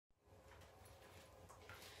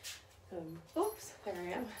Oops, there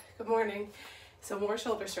I am. Good morning. So more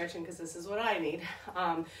shoulder stretching because this is what I need.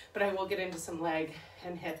 But I will get into some leg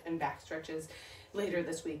and hip and back stretches later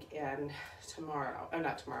this week and tomorrow. Oh,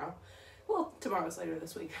 not tomorrow. Well, tomorrow's later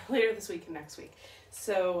this week. Later this week and next week.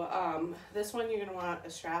 So this one you're going to want a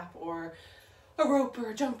strap or a rope or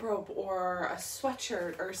a jump rope or a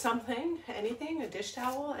sweatshirt or something, anything, a dish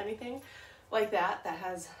towel, anything like that that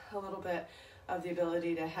has a little bit of the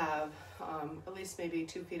ability to have at least maybe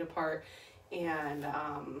 2 feet apart and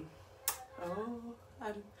I'm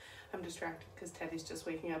distracted because Teddy's just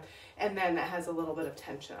waking up, and then that has a little bit of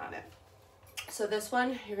tension on it. So this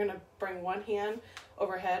one, you're going to bring one hand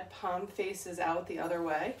overhead, palm faces out the other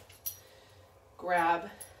way, grab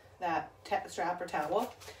that strap or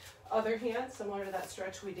towel. Other hand, similar to that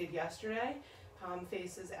stretch we did yesterday, palm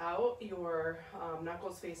faces out, your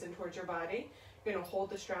knuckles facing towards your body. You're going to hold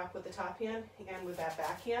the strap with the top hand and with that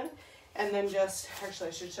back hand, and then just, actually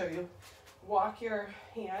I should show you, walk your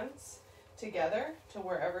hands together to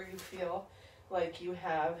wherever you feel like you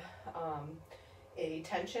have a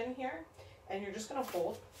tension here, and you're just going to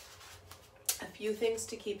hold. A few things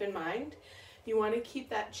to keep in mind. You want to keep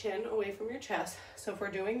that chin away from your chest. So if we're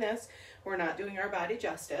doing this, we're not doing our body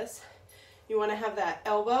justice. You want to have that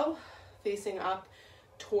elbow facing up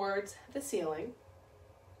towards the ceiling.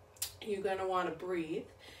 You're going to want to breathe.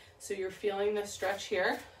 So you're feeling the stretch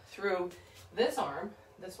here through this arm,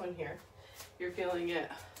 this one here. You're feeling it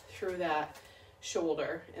through that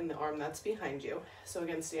shoulder in the arm that's behind you. So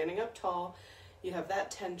again, standing up tall, you have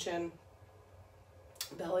that tension,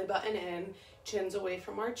 belly button in, chins away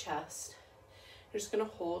from our chest. You're just going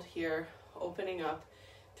to hold here, opening up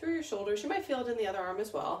through your shoulders. You might feel it in the other arm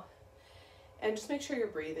as well. And just make sure you're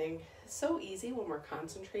breathing. It's so easy when we're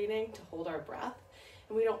concentrating to hold our breath,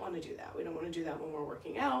 and we don't want to do that. We don't want to do that when we're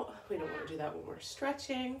working out. We don't want to do that when we're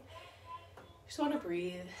stretching. You just want to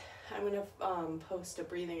breathe. I'm going to post a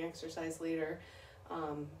breathing exercise later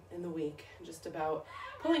in the week, just about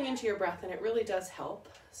pulling into your breath, and it really does help.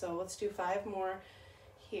 So let's do 5 more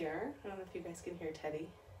here. I don't know if you guys can hear Teddy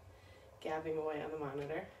gabbing away on the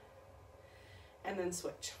monitor. And then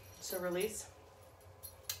switch. So release.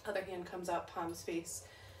 Other hand comes out, palms face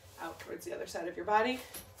out towards the other side of your body.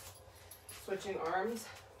 Switching arms,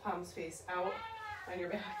 palms face out on your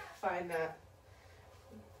back. Find that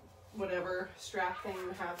whatever strap thing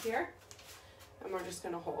you have here, and we're just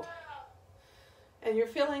going to hold. And you're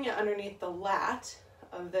feeling it underneath the lat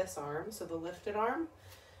of this arm, so the lifted arm,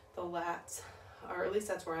 the lats, or at least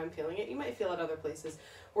that's where I'm feeling it. You might feel it other places.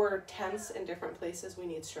 We're tense in different places. We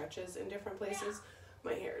need stretches in different places.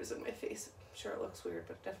 My hair is in my face. I'm sure it looks weird,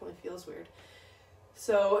 but it definitely feels weird.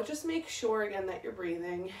 So just make sure again that you're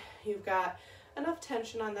breathing. You've got enough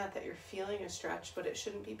tension on that you're feeling a stretch, but it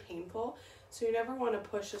shouldn't be painful. So you never want to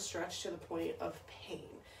push a stretch to the point of pain.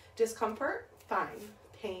 Discomfort, fine.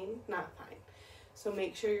 Pain, not fine. So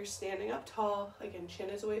make sure you're standing up tall. Again, chin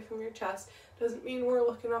is away from your chest. Doesn't mean we're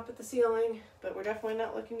looking up at the ceiling, but we're definitely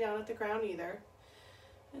not looking down at the ground either.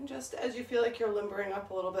 And just as you feel like you're limbering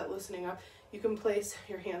up a little bit, loosening up, you can place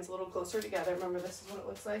your hands a little closer together. Remember, this is what it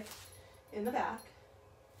looks like in the back.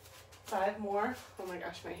 5 more. Oh my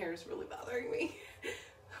gosh, my hair is really bothering me.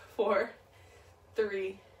 4,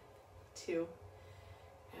 3, 2,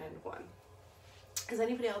 and 1. Does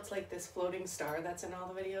anybody else like this floating star that's in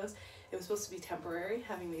all the videos? It was supposed to be temporary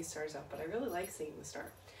having these stars up, but I really like seeing the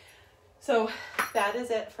star. So that is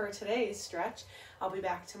it for today's stretch. I'll be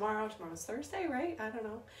back tomorrow. Tomorrow's Thursday, right? I don't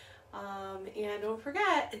know. And don't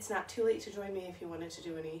forget, it's not too late to join me if you wanted to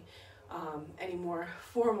do any more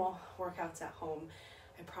formal workouts at home.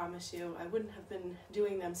 I promise you, I wouldn't have been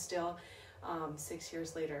doing them still 6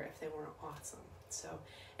 years later if they weren't awesome. So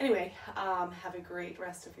anyway, have a great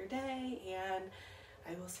rest of your day, and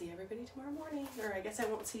I will see everybody tomorrow morning. Or I guess I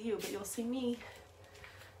won't see you, but you'll see me.